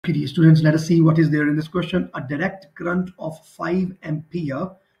Okay, students, let us see what is there in this question. A direct current of 5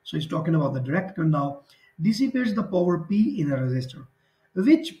 ampere. So it's talking about the direct current now. Dissipates the power P in a resistor.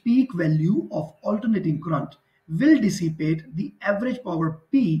 Which peak value of alternating current will dissipate the average power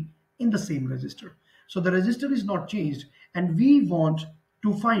P in the same resistor? So the resistor is not changed, and we want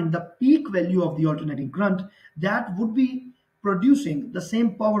to find the peak value of the alternating current that would be producing the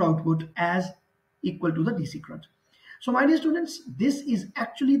same power output as equal to the DC current. So, my dear students, this is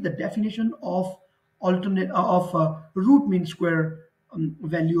actually the definition of root mean square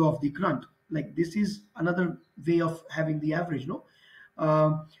value of the current. Like this is another way of having the average, no?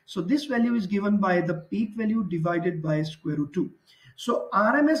 So this value is given by the peak value divided by square root 2. So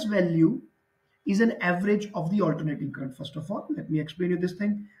RMS value is an average of the alternating current. First of all, let me explain you this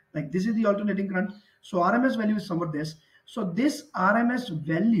thing. Like this is the alternating current. So RMS value is somewhat this. So this RMS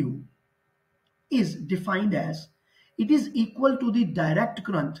value is defined as it is equal to the direct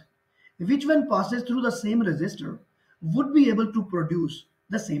current which when passes through the same resistor would be able to produce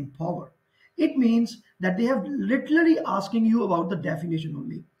the same power. It means that they have literally asking you about the definition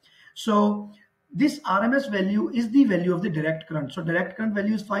only. So this RMS value is the value of the direct current. So direct current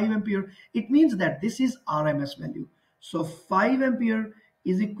value is 5 ampere. It means that this is RMS value. So 5 ampere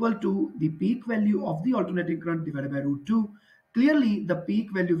is equal to the peak value of the alternating current divided by root 2. Clearly the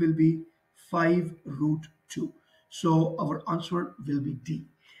peak value will be 5 root 2. So our answer will be D.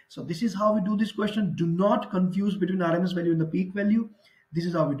 So this is how we do this question. Do not confuse between RMS value and the peak value. This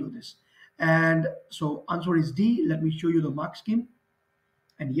is how we do this. And so answer is D. Let me show you the mark scheme.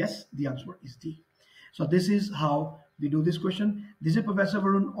 And yes, the answer is D. So this is how we do this question. This is Professor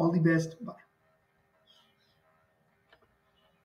Varun. All the best. Bye.